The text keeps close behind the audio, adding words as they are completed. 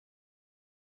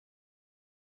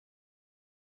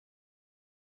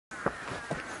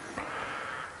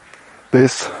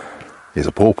This is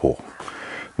a pawpaw.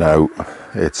 Now,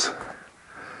 it's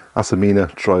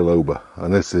Asimina triloba,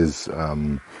 and this is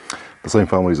the same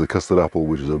family as the custard apple,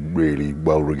 which is a really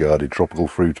well-regarded tropical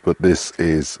fruit, but this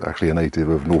is actually a native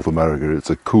of North America. It's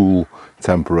a cool,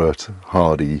 temperate,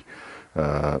 hardy,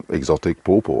 exotic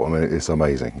pawpaw. I mean, it's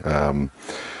amazing.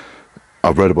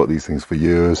 I've read about these things for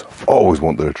years. Always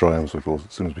wanted to try them, so of course,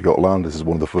 as soon as we got land, this is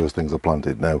one of the first things I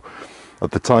planted. Now, at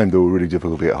the time, they were really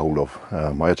difficult to get hold of.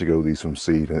 I had to grow these from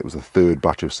seed, and it was the third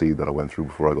batch of seed that I went through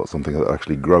before I got something that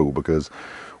actually grow, because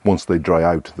once they dry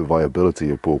out, the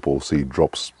viability of pawpaw seed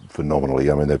drops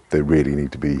phenomenally. I mean, they really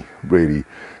need to be really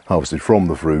harvested from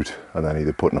the fruit and then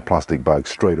either put in a plastic bag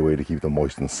straight away to keep them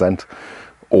moist and scent,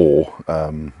 or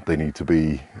they need to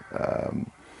be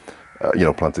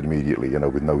planted immediately,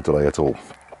 with no delay at all.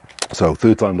 So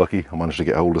third time lucky, I managed to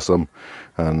get hold of some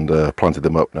and planted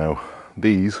them up. Now,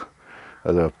 these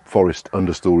are a forest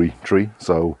understory tree,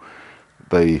 so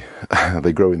they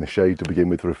grow in the shade to begin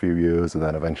with for a few years, and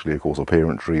then eventually, of course, a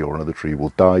parent tree or another tree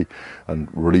will die and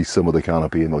release some of the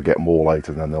canopy, and they'll get more light,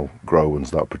 and then they'll grow and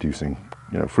start producing,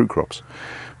 fruit crops.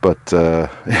 But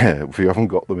yeah, if you haven't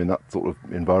got them in that sort of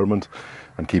environment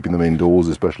and keeping them indoors,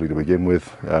 especially to begin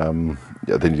with,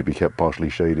 they need to be kept partially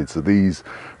shaded. So these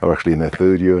are actually in their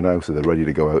third year now, so they're ready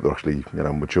to go out. They're actually,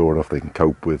 mature enough. They can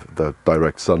cope with the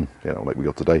direct sun, like we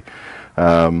got today.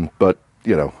 But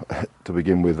to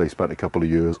begin with, they spent a couple of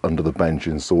years under the bench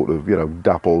in sort of,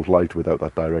 dappled light without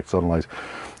that direct sunlight.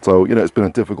 So, it's been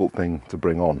a difficult thing to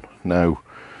bring on. Now,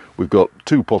 we've got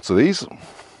 2 pots of these.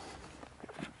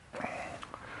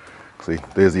 See,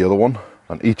 there's the other one,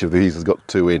 and each of these has got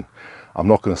 2 in. I'm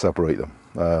not going to separate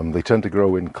them. They tend to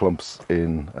grow in clumps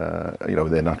in,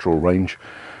 their natural range.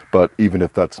 But even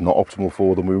if that's not optimal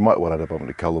for them, we might well end up having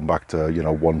to cull them back to,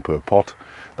 1 per pot.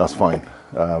 That's fine,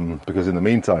 because in the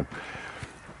meantime,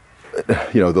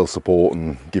 they'll support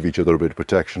and give each other a bit of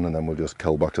protection, and then we'll just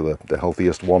cull back to the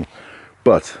healthiest one.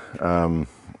 But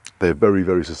they're very,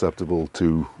 very susceptible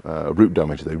to root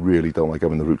damage. They really don't like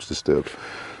having the roots disturbed.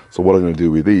 So what I'm going to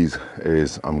do with these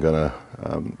is I'm going to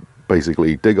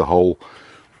basically dig a hole,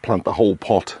 plant the whole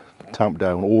pot, tamp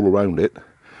down all around it,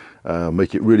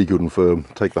 make it really good and firm,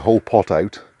 take the whole pot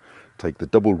out, take the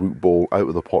double root ball out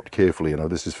of the pot carefully.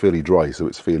 This is fairly dry, so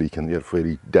it's fairly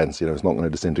dense, it's not going to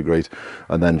disintegrate,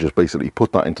 and then just basically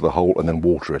put that into the hole and then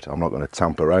water it. I'm not going to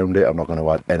tamp around it, I'm not going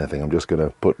to add anything, I'm just going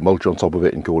to put mulch on top of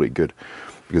it and call it good,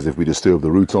 because if we disturb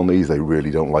the roots on these, they really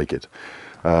don't like it.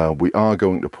 We are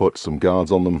going to put some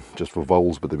guards on them just for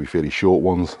voles, but they'll be fairly short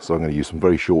ones, so I'm going to use some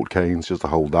very short canes just to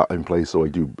hold that in place, so I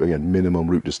do, again, minimum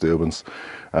root disturbance.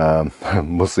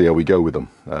 We'll see how we go with them.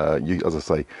 As I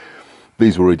say,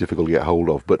 these were really difficult to get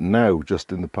hold of, but now,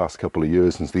 just in the past couple of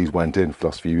years since these went in, the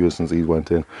last few years since these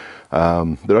went in,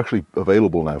 they're actually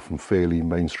available now from fairly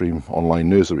mainstream online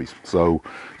nurseries, so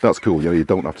that's cool. You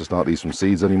don't have to start these from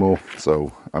seeds anymore.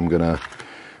 So I'm gonna,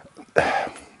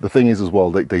 the thing is as well,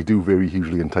 they do vary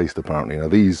hugely in taste apparently. Now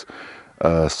these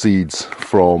seeds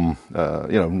from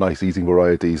nice eating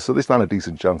varieties, so they stand a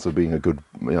decent chance of being a good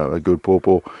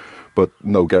pawpaw, but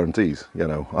no guarantees.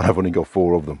 I've only got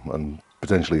 4 of them, and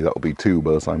potentially that'll be 2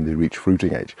 by the time they reach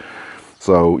fruiting age,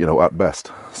 so at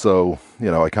best. So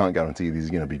I can't guarantee these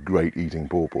are going to be great eating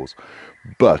pawpaws,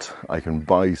 but I can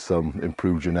buy some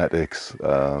improved genetics,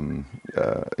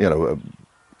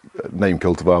 name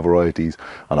cultivar varieties,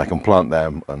 and I can plant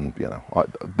them, and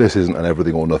this isn't an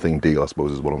everything or nothing deal, I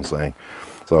suppose is what I'm saying.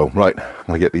 So right, I'm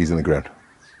going to get these in the ground.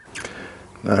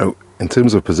 Now, in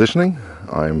terms of positioning,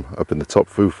 I'm up in the top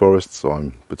food forest, so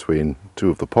I'm between 2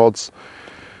 of the pods,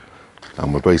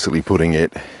 and we're basically putting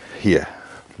it here.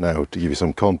 Now, to give you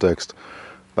some context,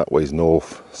 that way's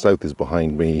north, south is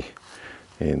behind me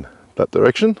in that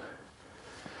direction.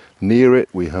 Near it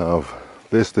we have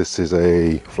this is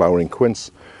a flowering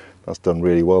quince. That's done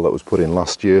really well, that was put in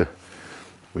last year.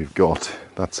 We've got,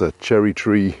 that's a cherry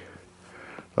tree,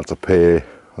 that's a pear,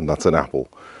 and that's an apple.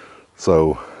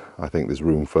 So I think there's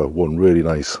room for one really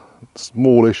nice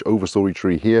smallish overstory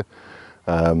tree here,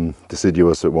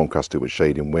 deciduous, so it won't cast too much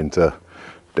shade in winter,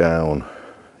 down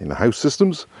in the house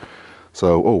systems.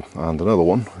 So, oh, and another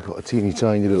one, we've got a teeny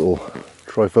tiny little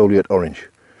trifoliate orange.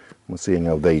 We're seeing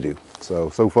how they do. So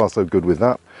far so good with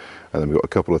that. And then we've got a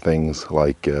couple of things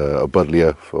like a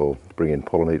buddleia for bringing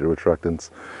pollinator attractants.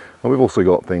 And we've also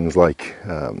got things like,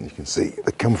 you can see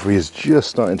the comfrey is just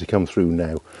starting to come through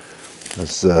now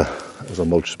as a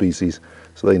mulch species.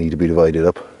 So they need to be divided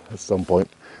up at some point.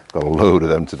 Got a load of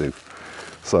them to do.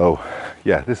 So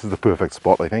yeah, this is the perfect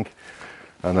spot, I think.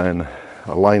 And then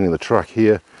aligning the track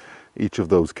here, each of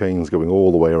those canes going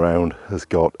all the way around has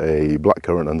got a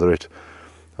blackcurrant under it.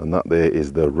 and that there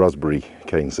is the raspberry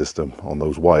cane system on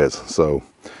those wires. So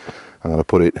I'm going to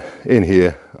put it in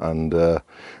here, and we're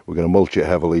going to mulch it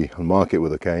heavily and mark it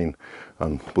with a cane,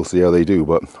 and we'll see how they do.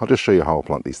 But I'll just show you how I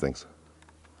plant these things.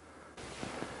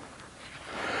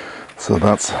 So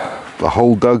that's the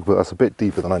hole dug, but that's a bit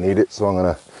deeper than I need it, so I'm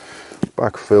going to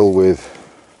backfill with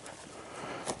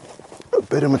a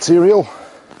bit of material.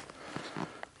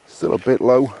 Still a bit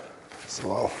low,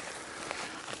 so I'll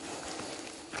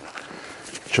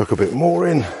chuck a bit more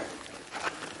in.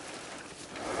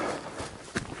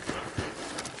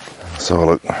 So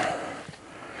look,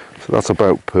 so that's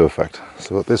about perfect.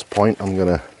 So at this point I'm going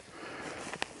to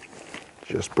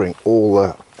just bring all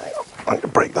the, I'm going to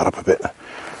break that up a bit.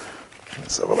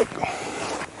 Let's have a look.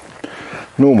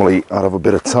 Normally I'd have a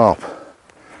bit of tarp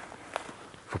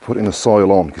for putting the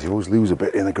soil on, because you always lose a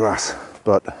bit in the grass,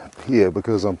 but here,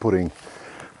 because I'm putting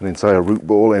an entire root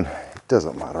ball in, it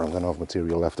doesn't matter. I'm going to have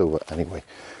material left over anyway.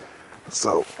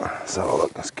 So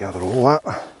look, let's gather all that,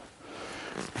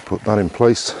 put that in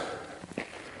place.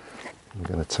 I'm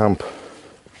going to tamp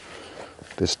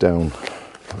this down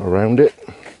around it.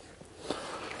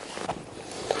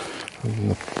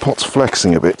 And the pot's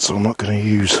flexing a bit, so I'm not going to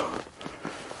use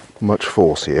much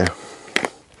force here.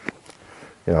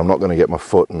 You know, I'm not going to get my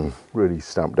foot and really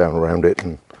stamp down around it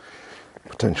and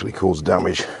potentially cause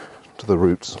damage to the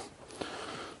roots.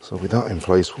 So with that in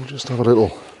place, we'll just have a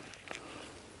little,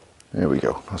 there we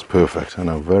go, that's perfect. And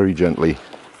now very gently,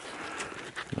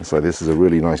 it's like this is a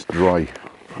really nice dry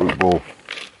root ball.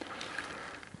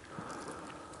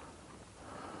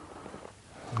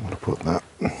 I'm going to put that,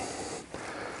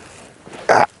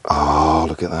 oh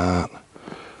look at that,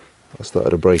 that started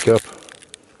to break up.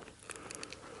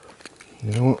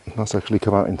 You know what, that's actually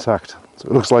come out intact. So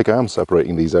it looks like I am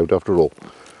separating these out after all.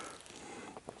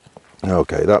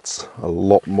 Okay, that's a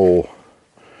lot more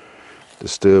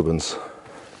disturbance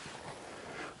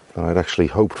than I'd actually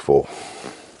hoped for.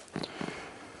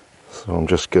 So I'm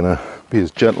just going to be as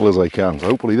gentle as I can. So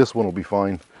hopefully this one will be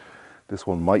fine. This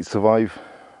one might survive,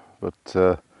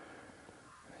 but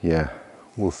yeah,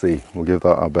 we'll see. We'll give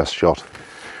that our best shot.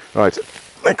 Right,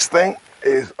 next thing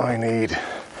is I need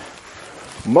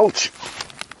mulch.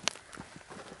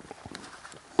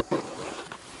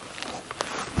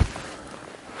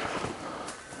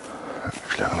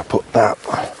 Actually, I'm going to put that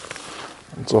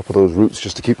on top of those roots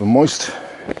just to keep them moist.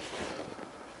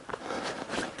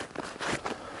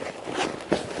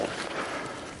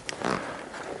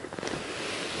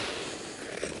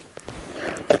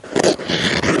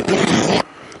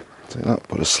 Take that,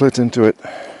 put a slit into it.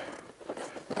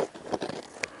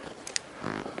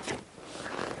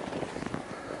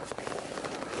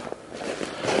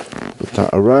 That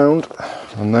around,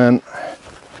 and then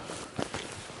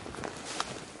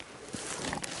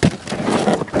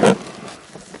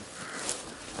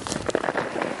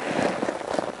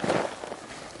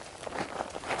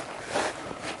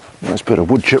nice bit of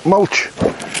wood chip mulch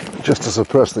just to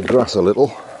suppress the grass a little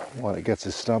while it gets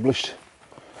established.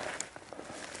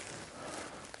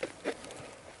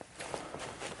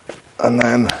 And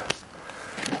then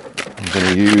I'm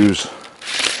going to use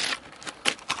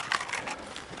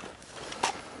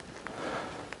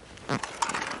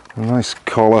a nice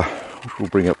collar, which we'll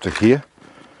bring up to here.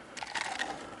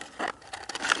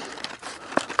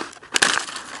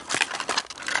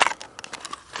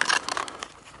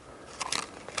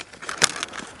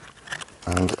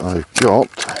 And I've got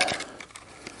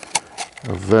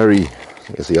a very, you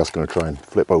can see that's going to try and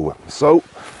flip over. So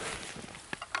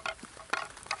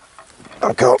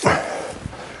I've got a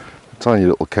tiny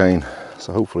little cane,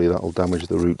 so hopefully that will damage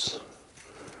the roots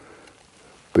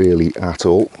barely at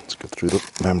all. Let's go through the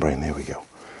membrane, there we go.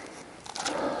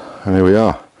 And here we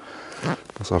are.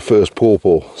 That's our first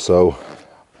pawpaw, so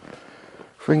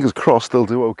fingers crossed they'll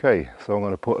do okay. So I'm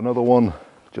going to put another one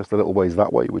just a little ways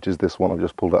that way, which is this one I've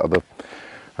just pulled out of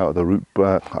the root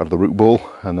ball,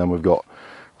 and then we've got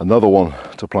another one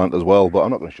to plant as well, but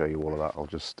I'm not going to show you all of that. I'll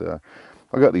just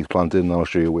I'll get these planted and then I'll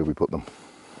show you where we put them.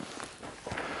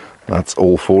 That's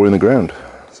all four in the ground.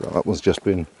 So that one's just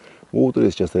been watered,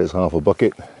 it's just that it's half a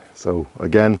bucket. So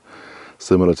again,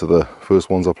 similar to the first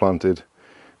ones I planted,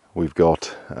 we've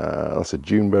got that's a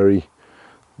Juneberry,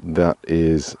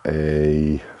 that's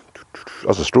a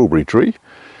strawberry tree.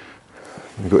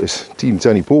 We've got this teeny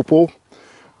tiny pawpaw,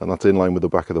 and that's in line with the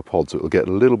back of the pod, so it'll get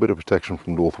a little bit of protection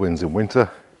from north winds in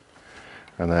winter.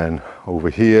 And then over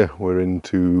here we're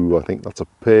into, I think that's a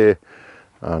pear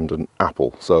and an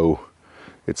apple, so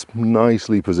it's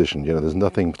nicely positioned. You know, there's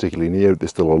nothing particularly near it. There's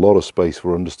still a lot of space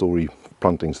for understory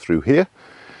plantings through here.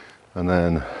 And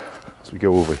then as we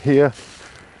go over here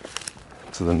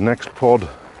to the next pod,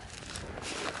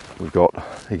 we've got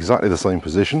exactly the same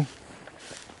position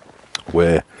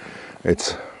where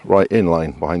it's right in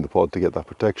line behind the pod to get that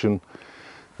protection,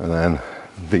 and then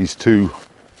these two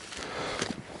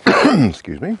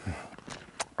excuse me,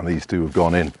 and these two have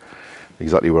gone in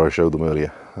exactly where I showed them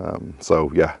earlier.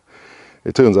 So yeah,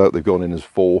 it turns out they've gone in as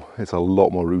 4. It's a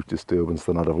lot more root disturbance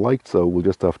than I'd have liked, so we'll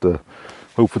just have to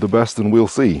hope for the best and we'll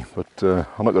see. But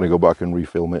I'm not going to go back and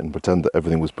refilm it and pretend that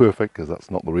everything was perfect, because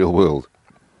that's not the real world.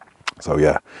 So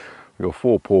yeah, we've got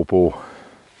 4 pawpaw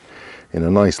in a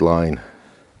nice line,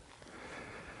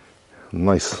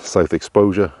 nice south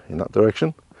exposure in that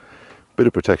direction, bit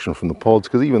of protection from the pods,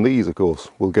 because even these of course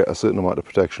will get a certain amount of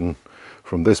protection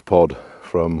from this pod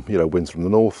from, you know, winds from the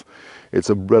north. It's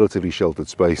a relatively sheltered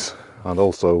space, and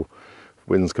also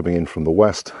winds coming in from the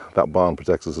west, that barn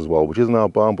protects us as well, which isn't our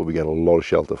barn, but we get a lot of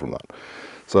shelter from that.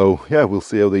 So yeah, we'll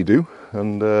see how they do,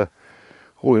 and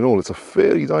all in all, it's a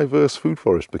fairly diverse food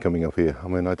forest becoming up here. I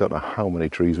mean, I don't know how many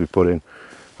trees we've put in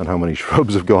and how many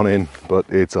shrubs have gone in, but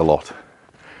it's a lot.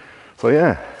 So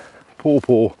yeah,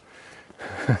 pawpaw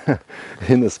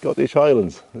in the Scottish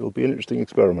Highlands. It'll be an interesting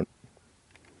experiment.